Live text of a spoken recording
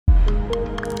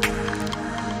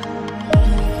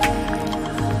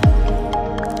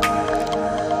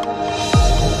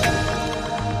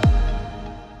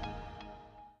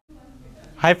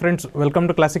Hi friends, welcome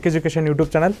to classic education YouTube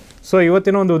channel. So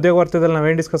ಇವತ್ತಿನ ಒಂದು ಉದ್ಯೋಗ ವಾರ್ತೆದಲ್ಲಿ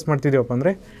ನಾವೇನು ಡಿಸ್ಕಸ್ ಮಾಡ್ತಿದ್ದೀವಪ್ಪ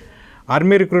ಅಂದರೆ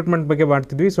ಆರ್ಮಿ ರಿಕ್ರೂಟ್ಮೆಂಟ್ ಬಗ್ಗೆ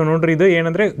ಮಾಡ್ತಿದ್ವಿ. ಸೊ ನೋಡ್ರಿ, ಇದು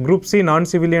ಏನಂದರೆ group C non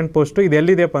civilian post. ಇದು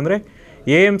ಎಲ್ಲಿದೆಯಪ್ಪ ಅಂದರೆ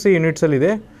AMC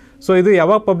ಯೂನಿಟ್ಸಲ್ಲಿದೆ. ಸೊ ಇದು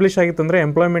ಯಾವಾಗ ಪಬ್ಲಿಷ್ ಆಗಿತ್ತು ಅಂದರೆ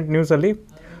ಎಂಪ್ಲಾಯ್ಮೆಂಟ್ ನ್ಯೂಸಲ್ಲಿ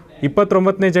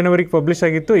 29ನೇ ಜನವರಿಗೆ ಪಬ್ಲಿಷ್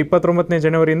ಆಗಿತ್ತು. 29ನೇ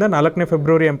ಜನವರಿಯಿಂದ 4ನೇ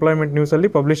ಫೆಬ್ರವರಿ ಎಂಪ್ಲಾಯ್ಮೆಂಟ್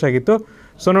ನ್ಯೂಸಲ್ಲಿ ಪಬ್ಲಿಷ್ ಆಗಿತ್ತು.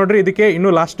 ಸೊ ನೋಡ್ರಿ, ಇದಕ್ಕೆ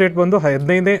ಇನ್ನೂ ಲಾಸ್ಟ್ ಡೇಟ್ ಬಂದು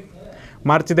 15ನೇ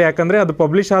ಮಾರ್ಚ್ ಇದೆ. ಯಾಕಂದರೆ ಅದು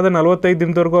ಪಬ್ಲಿಷ್ ಆದ 45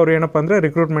 ದಿನದವರೆಗೂ ಅವ್ರು ಏನಪ್ಪ ಅಂದರೆ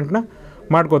ರಿಕ್ರೂಟ್ಮೆಂಟ್ನ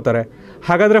ಮಾಡ್ಕೋತಾರೆ.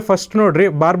 ಹಾಗಾದರೆ ಫಸ್ಟ್ ನೋಡಿರಿ,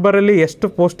 ಬಾರ್ಬರಲ್ಲಿ ಎಷ್ಟು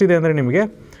ಪೋಸ್ಟ್ ಇದೆ ಅಂದರೆ ನಿಮಗೆ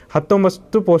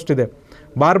 19 ಪೋಸ್ಟ್ ಇದೆ.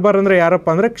 ಬಾರ್ಬರ್ ಅಂದರೆ ಯಾರಪ್ಪ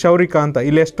ಅಂದರೆ ಕ್ಷೌರಿಕ ಅಂತ.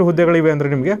 ಇಲ್ಲಿ ಎಷ್ಟು ಹುದ್ದೆಗಳಿವೆ ಅಂದರೆ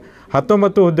ನಿಮಗೆ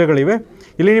 19 ಹುದ್ದೆಗಳಿವೆ.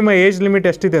 ಇಲ್ಲಿ ನಿಮ್ಮ ಏಜ್ ಲಿಮಿಟ್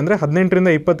ಎಷ್ಟಿದೆ ಅಂದರೆ 18ರಿಂದ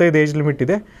 25 ಏಜ್ ಲಿಮಿಟ್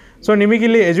ಇದೆ. ಸೊ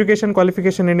ನಿಮಗಿಲ್ಲಿ ಎಜುಕೇಷನ್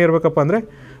ಕ್ವಾಲಿಫಿಕೇಷನ್ ಏನಿರಬೇಕಪ್ಪ ಅಂದರೆ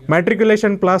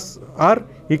matriculation pass or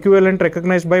equivalent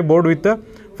recognised by board with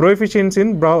proficiency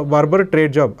in barber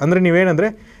trade job. ಅಂದರೆ ನೀವೇನಂದರೆ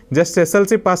ಜಸ್ಟ್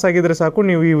SLC ಪಾಸ್ ಆಗಿದ್ರೆ ಸಾಕು,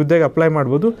 ನೀವು ಈ ಹುದ್ದೆಗೆ ಅಪ್ಲೈ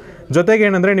ಮಾಡ್ಬೋದು. ಜೊತೆಗೆ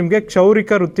ಏನಂದರೆ ನಿಮಗೆ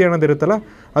ಕ್ಷೌರಿಕ ವೃತ್ತಿ ಅನ್ನೋದಿರುತ್ತಲ್ಲ,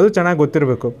 ಅದು ಚೆನ್ನಾಗಿ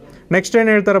ಗೊತ್ತಿರಬೇಕು. ನೆಕ್ಸ್ಟ್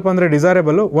ಏನು ಹೇಳ್ತಾರಪ್ಪ ಅಂದರೆ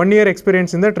ಡಿಸೈರೇಬಲು 1 year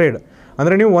experience in the trade.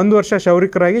 ಅಂದರೆ ನೀವು 1 ವರ್ಷ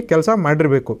ಕ್ಷೌರಿಕರಾಗಿ ಕೆಲಸ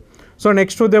ಮಾಡಿರಬೇಕು. ಸೊ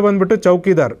ನೆಕ್ಸ್ಟ್ ಹುದ್ದೆ ಬಂದುಬಿಟ್ಟು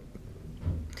ಚೌಕಿದಾರ್.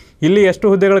 ಇಲ್ಲಿ ಎಷ್ಟು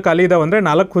ಹುದ್ದೆಗಳು ಖಾಲಿ ಇದಾವೆ ಅಂದರೆ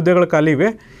 4 ಹುದ್ದೆಗಳು ಖಾಲಿ ಇವೆ.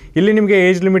 ಇಲ್ಲಿ ನಿಮಗೆ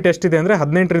ಏಜ್ ಲಿಮಿಟ್ ಎಷ್ಟಿದೆ ಅಂದರೆ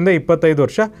 18ರಿಂದ 25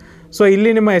 ವರ್ಷ. ಸೊ ಇಲ್ಲಿ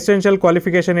ನಿಮ್ಮ ಎಸೆನ್ಷಿಯಲ್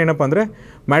ಕ್ವಾಲಿಫಿಕೇಷನ್ ಏನಪ್ಪ ಅಂದರೆ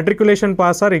matriculation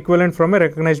pass or equivalent from A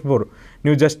recognised board.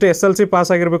 ನೀವು ಜಸ್ಟ್ SLC ಪಾಸ್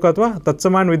ಆಗಿರಬೇಕು ಅಥವಾ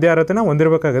ತತ್ಸಮಾನ ವಿದ್ಯಾರ್ಹತೆನ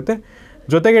ಹೊಂದಿರಬೇಕಾಗುತ್ತೆ.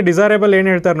 ಜೊತೆಗೆ ಡಿಸೈರೇಬಲ್ ಏನು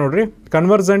ಹೇಳ್ತಾರೆ ನೋಡಿರಿ,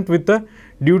 ಕನ್ವರ್ಸೆಂಟ್ with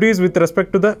duties with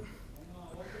respect to the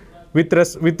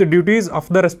with duties of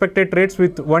the respected trades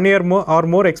with 1 year R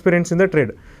more experience in the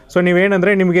trade. So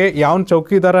ನೀವೇನಂದರೆ ನಿಮಗೆ ಯಾವ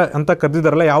ಚೌಕಿದಾರ ಅಂತ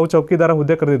ಕರೆದಿದ್ದಾರಲ್ಲ, ಯಾವ ಚೌಕಿದಾರ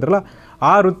ಹುದ್ದೆ ಕರೆದಿದ್ದಾರಲ್ಲ,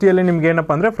 ಆ ವೃತ್ತಿಯಲ್ಲಿ ನಿಮ್ಗೆ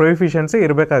ಏನಪ್ಪ ಅಂದರೆ ಪ್ರೊಫಿಷಿಯನ್ಸಿ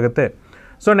ಇರಬೇಕಾಗುತ್ತೆ.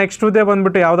 ಸೊ ನೆಕ್ಸ್ಟ್ ಹುದ್ದೆ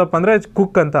ಬಂದುಬಿಟ್ಟು ಯಾವುದಪ್ಪ ಅಂದರೆ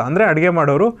ಕುಕ್ ಅಂತ, ಅಂದರೆ ಅಡುಗೆ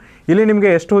ಮಾಡೋರು. ಇಲ್ಲಿ ನಿಮಗೆ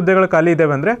ಎಷ್ಟು ಹುದ್ದೆಗಳು ಖಾಲಿ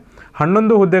ಇದ್ದಾವೆ ಅಂದರೆ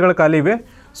 11 ಹುದ್ದೆಗಳು ಖಾಲಿ ಇವೆ.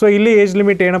 ಸೊ ಇಲ್ಲಿ ಏಜ್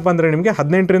ಲಿಮಿಟ್ ಏನಪ್ಪ ಅಂದರೆ ನಿಮಗೆ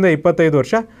 18ರಿಂದ 25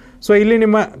 ವರ್ಷ. ಸೊ ಇಲ್ಲಿ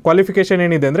ನಿಮ್ಮ ಕ್ವಾಲಿಫಿಕೇಷನ್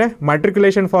ಏನಿದೆ ಅಂದರೆ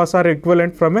matriculation pass or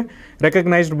equivalent from A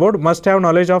recognised board, must have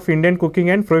knowledge of Indian cooking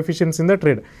and proficiency in the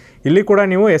trade. ಇಲ್ಲಿ ಕೂಡ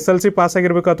ನೀವು SLC ಪಾಸ್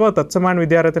ಆಗಿರಬೇಕು ಅಥವಾ ತತ್ಸಮಾನ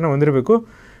ವಿದ್ಯಾರ್ಹತೆನ ಹೊಂದಿರಬೇಕು.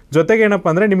 ಜೊತೆಗೆ ಏನಪ್ಪ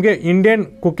ಅಂದರೆ ನಿಮಗೆ ಇಂಡಿಯನ್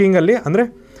ಕುಕ್ಕಿಂಗಲ್ಲಿ ಅಂದರೆ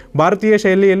ಭಾರತೀಯ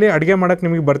ಶೈಲಿಯಲ್ಲಿ ಅಡುಗೆ ಮಾಡೋಕ್ಕೆ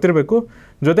ನಿಮಗೆ ಬರ್ತಿರಬೇಕು.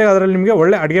 ಜೊತೆಗೆ ಅದರಲ್ಲಿ ನಿಮಗೆ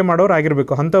ಒಳ್ಳೆ ಅಡುಗೆ ಮಾಡೋರು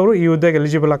ಆಗಿರಬೇಕು. ಅಂಥವರು ಈ ಹುದ್ದೆಗೆ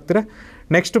ಎಲಿಜಿಬಲ್ ಆಗ್ತಾರೆ.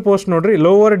 ನೆಕ್ಸ್ಟ್ ಪೋಸ್ಟ್ ನೋಡಿರಿ,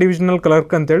 ಲೋವರ್ ಡಿವಿಷನಲ್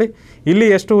ಕ್ಲರ್ಕ್ ಅಂತೇಳಿ. ಇಲ್ಲಿ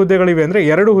ಎಷ್ಟು ಹುದ್ದೆಗಳಿವೆ ಅಂದರೆ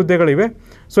 2 ಹುದ್ದೆಗಳಿವೆ.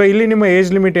 ಸೊ ಇಲ್ಲಿ ನಿಮ್ಮ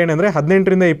ಏಜ್ ಲಿಮಿಟ್ ಏನಂದರೆ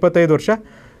 18ರಿಂದ 25 ವರ್ಷ.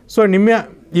 ಸೊ ನಿಮ್ಮ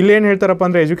ಇಲ್ಲಿ ಏನು ಹೇಳ್ತಾರಪ್ಪ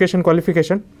ಅಂದರೆ education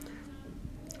qualification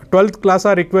 12th class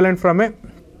R equivalent from A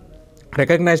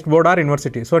recognised board R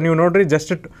university. So ನೀವು ನೋಡಿರಿ,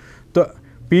 ಜಸ್ಟ್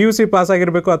PUC ಪಾಸ್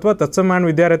ಆಗಿರಬೇಕು ಅಥವಾ ತತ್ಸಮಾನ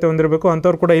ವಿದ್ಯಾರ್ಹತೆ ಹೊಂದಿರಬೇಕು.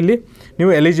 ಅಂಥವ್ರು ಕೂಡ ಇಲ್ಲಿ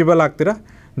ನೀವು ಎಲಿಜಿಬಲ್ ಆಗ್ತೀರಾ.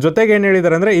 ಜೊತೆಗೆ ಏನು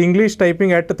ಹೇಳಿದ್ದಾರೆ ಅಂದರೆ English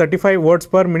typing at 35 words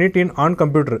per minute in on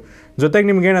computer. ಜೊತೆಗೆ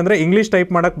ನಿಮ್ಗೆ ಏನಂದರೆ ಇಂಗ್ಲೀಷ್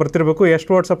ಟೈಪ್ ಮಾಡೋಕ್ಕೆ ಬರ್ತಿರಬೇಕು.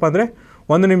 ಎಷ್ಟು ವರ್ಡ್ಸಪ್ಪ ಅಂದರೆ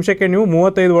 1 ನಿಮಿಷಕ್ಕೆ ನೀವು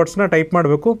 35 ವರ್ಡ್ಸ್ನ ಟೈಪ್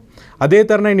ಮಾಡಬೇಕು. ಅದೇ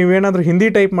ಥರನೇ ನೀವೇನಾದರೂ ಹಿಂದಿ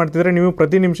ಟೈಪ್ ಮಾಡ್ತಿದ್ರೆ ನೀವು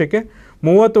ಪ್ರತಿ ನಿಮಿಷಕ್ಕೆ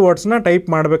 30 ವರ್ಡ್ಸ್ನ ಟೈಪ್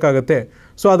ಮಾಡಬೇಕಾಗುತ್ತೆ.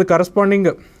 ಸೊ ಅದು corresponding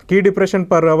key depression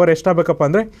per hour ಎಷ್ಟಾಗಬೇಕಪ್ಪ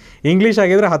ಅಂದರೆ ಇಂಗ್ಲೀಷ್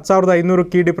ಆಗಿದ್ದರೆ 10,500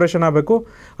 ಕೀ ಡಿಪ್ರೆಷನ್ ಆಗಬೇಕು.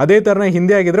 ಅದೇ ಥರನೇ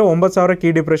ಹಿಂದಿ ಆಗಿದ್ದರೆ 9,000 ಕೀ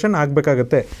ಡಿಪ್ರೆಷನ್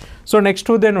ಆಗಬೇಕಾಗುತ್ತೆ. ಸೊ ನೆಕ್ಸ್ಟ್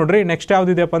ಹುದ್ದೆ ನೋಡಿರಿ, ನೆಕ್ಸ್ಟ್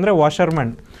ಯಾವುದಿದೆಯಪ್ಪ ಅಂದರೆ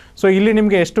ವಾಷರ್ಮ್ಯಾನ್. ಸೊ ಇಲ್ಲಿ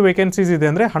ನಿಮಗೆ ಎಷ್ಟು ವೇಕೆನ್ಸೀಸ್ ಇದೆ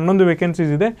ಅಂದರೆ 11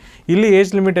 ವೇಕೆನ್ಸೀಸ್ ಇದೆ. ಇಲ್ಲಿ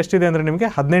ಏಜ್ ಲಿಮಿಟ್ ಎಷ್ಟಿದೆ ಅಂದರೆ ನಿಮಗೆ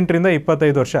 18ರಿಂದ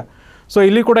 25 ವರ್ಷ. ಸೊ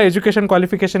ಇಲ್ಲಿ ಕೂಡ ಎಜುಕೇಷನ್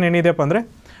ಕ್ವಾಲಿಫಿಕೇಷನ್ ಏನಿದೆಯಪ್ಪ ಅಂದರೆ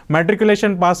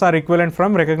matriculation pass or equivalent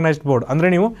from recognised board. ಅಂದರೆ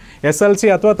ನೀವು SLC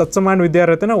ಅಥವಾ ತತ್ಸಮಾನ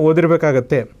ವಿದ್ಯಾರ್ಹತೆನ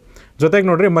ಓದಿರಬೇಕಾಗತ್ತೆ. ಜೊತೆಗೆ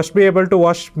ನೋಡಿರಿ, must be able to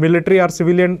wash military R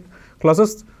civilian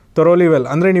classes ಥೊರೋಲಿ well.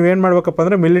 ಅಂದರೆ ನೀವೇನು ಮಾಡಬೇಕಪ್ಪ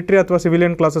ಅಂದರೆ ಮಿಲಿಟ್ರಿ ಅಥವಾ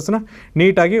ಸಿವಿಲಿಯನ್ ಕ್ಲಾಸಸ್ನ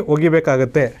ನೀಟಾಗಿ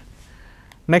ಒಗಿಬೇಕಾಗತ್ತೆ.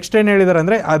 ನೆಕ್ಸ್ಟ್ ಏನು ಹೇಳಿದ್ದಾರೆ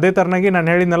ಅಂದರೆ ಅದೇ ಥರನಾಗಿ ನಾನು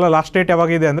ಹೇಳಿದ್ನಲ್ಲ, ಲಾಸ್ಟ್ ಡೇಟ್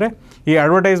ಯಾವಾಗಿದೆ ಅಂದರೆ ಈ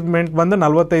ಅಡ್ವರ್ಟೈಸ್ಮೆಂಟ್ ಬಂದು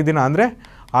 45 ದಿನ, ಅಂದರೆ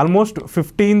ಆಲ್ಮೋಸ್ಟ್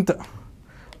 15th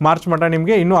ಮಾರ್ಚ್ ಮಟ್ಟ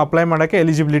ನಿಮಗೆ ಇನ್ನೂ ಅಪ್ಲೈ ಮಾಡೋಕ್ಕೆ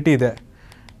ಎಲಿಜಿಬಿಲಿಟಿ ಇದೆ.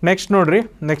 ನೆಕ್ಸ್ಟ್ ನೋಡಿರಿ,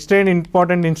 ನೆಕ್ಸ್ಟ್ ಏನು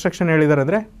ಇಂಪಾರ್ಟೆಂಟ್ ಇನ್ಸ್ಟ್ರಕ್ಷನ್ ಹೇಳಿದ್ದಾರೆ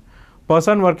ಅಂದರೆ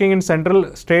person working in central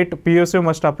state PSU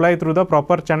must apply through the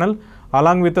proper channel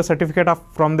along with a certificate off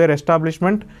from there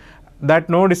establishment that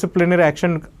no disciplinary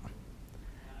action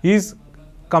is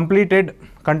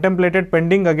ಕಂಟೆಂಪ್ಲೇಟೆಡ್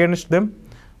pending against them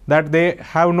that they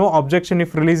have no objection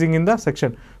if releasing in the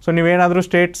section. So ನೀವೇನಾದರೂ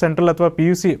state, central ಅಥವಾ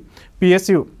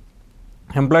PSU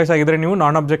employees ಆಗಿದ್ದರೆ ನೀವು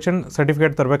ನಾನ್ objection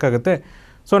certificate ತರಬೇಕಾಗುತ್ತೆ.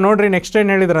 So ನೋಡಿರಿ, next ಏನು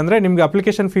ಹೇಳಿದ್ದಾರೆ ಅಂದರೆ ನಿಮಗೆ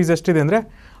application fees ಎಷ್ಟಿದೆ ಅಂದರೆ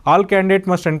all candidate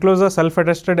must enclose a self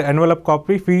attested envelope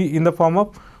copy fee in the form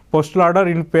of postal order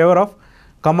in favour of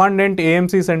commandant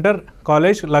AMC centre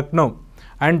college Lucknow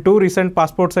and 2 recent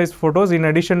passport size photos in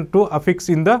addition to affix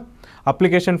in the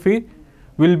application. Fee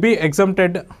will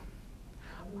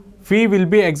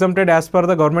be exempted as per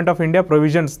the Government of India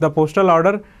provisions. The postal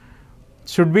order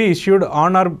should be issued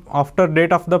on or after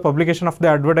date of the publication of the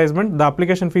advertisement. The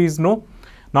application fee is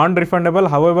non-refundable.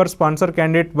 However, sponsor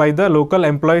candidate by the local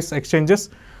employees exchanges,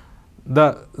 the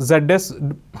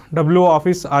ZSW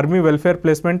office, Army Welfare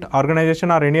Placement Organization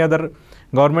or any other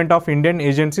Government of Indian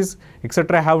agencies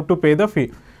etc. have to pay the fee.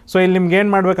 So ಇಲ್ಲಿ ನಿಮ್ಗೆ ಏನು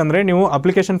ಮಾಡಬೇಕಂದ್ರೆ ನೀವು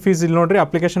application fees ಇಲ್ಲಿ ನೋಡಿರಿ,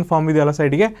 application form ಇದೆಯಲ್ಲ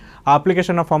ಸೈಡಿಗೆ, ಆ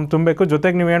ಅಪ್ಲಿಕೇಶನ್ ಫಾರ್ಮ್ ತುಂಬಬೇಕು.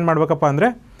 ಜೊತೆಗೆ ನೀವು ಏನು ಮಾಡಬೇಕಪ್ಪ ಅಂದರೆ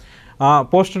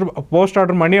ಪೋಸ್ಟ್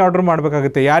ಆರ್ಡರ್ ಮನಿ ಆರ್ಡರ್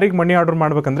ಮಾಡಬೇಕಾಗುತ್ತೆ. ಯಾರಿಗೆ ಮನಿ ಆರ್ಡರ್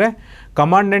ಮಾಡಬೇಕಂದ್ರೆ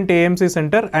commandant AMC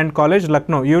centre and college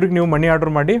Lucknow ಇವ್ರಿಗೆ ನೀವು ಮನಿ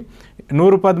ಆರ್ಡರ್ ಮಾಡಿ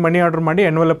 ₹100 ಮನಿ ಆರ್ಡರ್ ಮಾಡಿ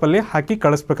ಎನ್ವೆಲಪಲ್ಲಿ ಹಾಕಿ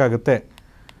ಕಳಿಸ್ಬೇಕಾಗುತ್ತೆ.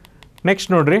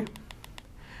 ನೆಕ್ಸ್ಟ್ ನೋಡಿರಿ,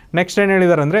 ನೆಕ್ಸ್ಟ್ ಏನು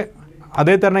ಹೇಳಿದ್ದಾರೆ ಅಂದರೆ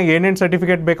ಅದೇ ಥರನಾಗಿ ಏನೇನು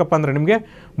ಸರ್ಟಿಫಿಕೇಟ್ ಬೇಕಪ್ಪ ಅಂದರೆ ನಿಮಗೆ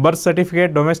birth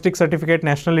certificate, domestic certificate,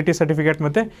 nationality certificate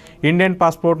ಮತ್ತು ಇಂಡಿಯನ್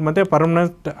ಪಾಸ್ಪೋರ್ಟ್ ಮತ್ತು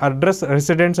ಪರ್ಮನೆಂಟ್ ಅಡ್ರೆಸ್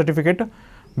ರೆಸಿಡೆಂಟ್ ಸರ್ಟಿಫಿಕೇಟ್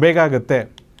ಬೇಕಾಗುತ್ತೆ.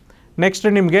 ನೆಕ್ಸ್ಟ್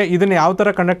ನಿಮಗೆ ಇದನ್ನು ಯಾವ ಥರ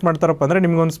ಕಂಡಕ್ಟ್ ಮಾಡ್ತಾರಪ್ಪ ಅಂದರೆ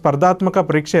ನಿಮಗೊಂದು ಸ್ಪರ್ಧಾತ್ಮಕ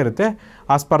ಪರೀಕ್ಷೆ ಇರುತ್ತೆ.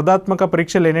 ಆ ಸ್ಪರ್ಧಾತ್ಮಕ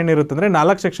ಪರೀಕ್ಷೆಯಲ್ಲಿ ಏನೇನು ಇರುತ್ತೆ ಅಂದರೆ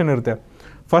 4 ಸೆಕ್ಷನ್ ಇರುತ್ತೆ.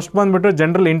 ಫಸ್ಟ್ ಬಂದುಬಿಟ್ಟು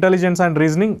general intelligence and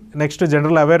reasoning, next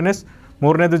general awareness,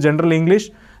 3ನೇದು general English,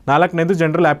 4ನೇದು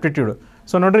general aptitude.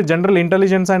 So ನೋಡಿರಿ, ಜನರಲ್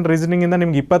ಇಂಟೆಲಿಜೆನ್ಸ್ ಆ್ಯಂಡ್ ರೀಸನಿಂಗಿಂದ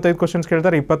ನಿಮ್ಗೆ 25 ಕ್ವಶನ್ಸ್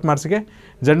ಕೇಳ್ತಾರೆ 20 ಮಾರ್ಕ್ಸಿಗೆ.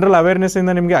 ಜನರಲ್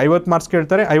ಅವೇರ್ನೆಸ್ಸಿಂದ ನಿಮಗೆ 50 ಮಾರ್ಕ್ಸ್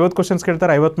ಕೇಳ್ತಾರೆ, 50 ಕ್ವಶನ್ಸ್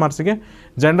ಕೇಳ್ತಾರೆ 50 ಮಾರ್ಕ್ಸಿಗೆ.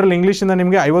 ಜನರಲ್ ಇಂಗ್ಲೀಷಿಂದ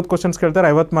ನಿಮಗೆ 50 ಕ್ವಶನ್ಸ್ ಕೇಳ್ತಾರೆ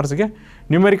 50 ಮಾರ್ಕ್ಸಿಗೆ.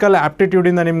 ನ್ಯೂಮೆರಿಕಲ್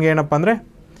ಆಪ್ಟಿಟ್ಯೂಡಿಂದ ನಿಮಗೆ ಏನಪ್ಪ ಅಂದರೆ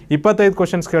 25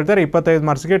 ಕ್ವಶನ್ಸ್ ಕೇಳ್ತಾರೆ 25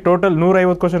 ಮಾರ್ಕ್ಸಿಗೆ. ಟೋಟಲ್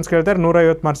 150 ಕ್ವಶನ್ಸ್ ಕೇಳ್ತಾರೆ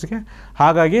 150 ಮಾರ್ಕ್ಸಿಗೆ.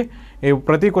 ಹಾಗಾಗಿ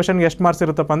ಪ್ರತಿ ಕ್ವಶನ್ಗೆ ಎಷ್ಟು ಮಾರ್ಕ್ಸ್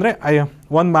ಇರುತ್ತಪ್ಪ ಅಂದರೆ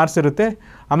 1 ಮಾರ್ಕ್ಸ್ ಇರುತ್ತೆ.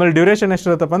 ಆಮೇಲೆ ಡ್ಯೂರೇಷನ್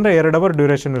ಎಷ್ಟಿರುತ್ತಪ್ಪ ಅಂದರೆ 2 ಅವರ್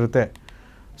ಡ್ಯೂರೇಷನ್ ಇರುತ್ತೆ.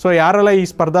 ಸೊ ಯಾರೆಲ್ಲ ಈ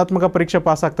ಸ್ಪರ್ಧಾತ್ಮಕ ಪರೀಕ್ಷೆ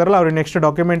ಪಾಸ್ ಆಗ್ತಾರಲ್ಲ ಅವ್ರಿಗೆ ನೆಕ್ಸ್ಟ್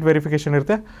ಡಾಕ್ಯುಮೆಂಟ್ ವೆರಿಫಿಕೇಷನ್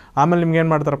ಇರುತ್ತೆ. ಆಮೇಲೆ ನಿಮ್ಗೆ ಏನು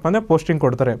ಮಾಡ್ತಾರಪ್ಪ ಅಂದರೆ ಪೋಸ್ಟಿಂಗ್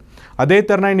ಕೊಡ್ತಾರೆ. ಅದೇ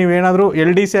ಥರನಾಗಿ ನೀವೇನಾದರೂ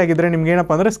LDC ಆಗಿದ್ದರೆ ನಿಮ್ಗೆ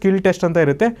ಏನಪ್ಪ ಅಂದರೆ ಸ್ಕಿಲ್ ಟೆಸ್ಟ್ ಅಂತ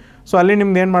ಇರುತ್ತೆ. ಸೊ ಅಲ್ಲಿ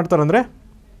ನಿಮ್ದು ಏನು ಮಾಡ್ತಾರೆ ಅಂದರೆ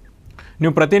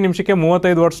ನೀವು ಪ್ರತಿ ನಿಮಿಷಕ್ಕೆ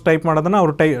 35 ವರ್ಡ್ಸ್ ಟೈಪ್ ಮಾಡೋದನ್ನು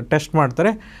ಅವರು ಟೆಸ್ಟ್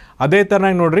ಮಾಡ್ತಾರೆ. ಅದೇ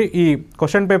ಥರನಾಗಿ ನೋಡಿರಿ, ಈ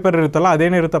ಕ್ವಶನ್ ಪೇಪರ್ ಇರುತ್ತಲ್ಲ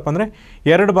ಅದೇನಿರುತ್ತಪ್ಪ ಅಂದರೆ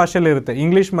 2 ಭಾಷೆಯಲ್ಲಿ ಇರುತ್ತೆ,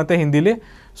 ಇಂಗ್ಲೀಷ್ ಮತ್ತು ಹಿಂದಿಲಿ.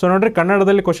 ಸೊ ನೋಡಿರಿ,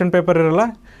 ಕನ್ನಡದಲ್ಲಿ ಕ್ವಶನ್ ಪೇಪರ್ ಇರೋಲ್ಲ.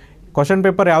 ಕ್ವಶನ್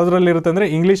ಪೇಪರ್ ಯಾವುದರಲ್ಲಿ ಇರುತ್ತೆ ಅಂದರೆ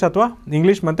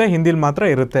ಇಂಗ್ಲೀಷ್ ಮತ್ತು ಹಿಂದಿಲಿ ಮಾತ್ರ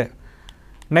ಇರುತ್ತೆ.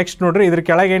 ನೆಕ್ಸ್ಟ್ ನೋಡಿರಿ, ಇದ್ರ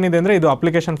ಕೆಳಗೆ ಏನಿದೆ ಅಂದರೆ ಇದು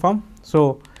ಅಪ್ಲಿಕೇಶನ್ ಫಾರ್ಮ್. ಸೊ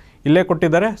ಇಲ್ಲೇ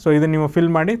ಕೊಟ್ಟಿದ್ದಾರೆ. ಸೊ ಇದನ್ನು ನೀವು ಫಿಲ್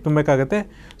ಮಾಡಿ ತುಂಬಬೇಕಾಗುತ್ತೆ.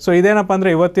 ಸೊ ಇದೇನಪ್ಪ ಅಂದರೆ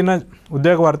ಇವತ್ತಿನ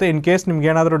ಉದ್ಯೋಗ ವಾರ್ತೆ. ಇನ್ ಕೇಸ್ ನಿಮ್ಗೆ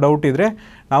ಏನಾದರೂ ಡೌಟ್ ಇದ್ದರೆ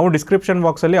ನಾವು ಡಿಸ್ಕ್ರಿಪ್ಷನ್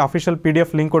ಬಾಕ್ಸಲ್ಲಿ ಆಫಿಷಿಯಲ್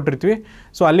PDF ಲಿಂಕ್ ಕೊಟ್ಟಿರ್ತೀವಿ.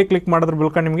 ಸೊ ಅಲ್ಲಿ ಕ್ಲಿಕ್ ಮಾಡೋದ್ರ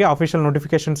ಮೂಲಕ ನಿಮಗೆ ಆಫಿಷಿಯಲ್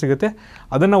ನೋಟಿಫಿಕೇಷನ್ ಸಿಗುತ್ತೆ.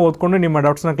 ಅದನ್ನು ಓದ್ಕೊಂಡು ನಿಮ್ಮ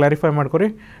ಡೌಟ್ಸ್ನ ಕ್ಲಾರಿಫೈ ಮಾಡ್ಕೊರಿ.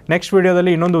 ನೆಕ್ಸ್ಟ್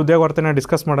ವೀಡಿಯೋದಲ್ಲಿ ಇನ್ನೊಂದು ಉದ್ಯೋಗ ವಾರ್ತೆನ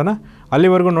ಡಿಸ್ಕಸ್ ಮಾಡೋಣ.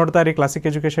 ಅಲ್ಲಿವರೆಗೂ ನೋಡ್ತಾ ಇರಿ classic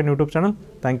education YouTube channel.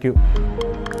 Thank you.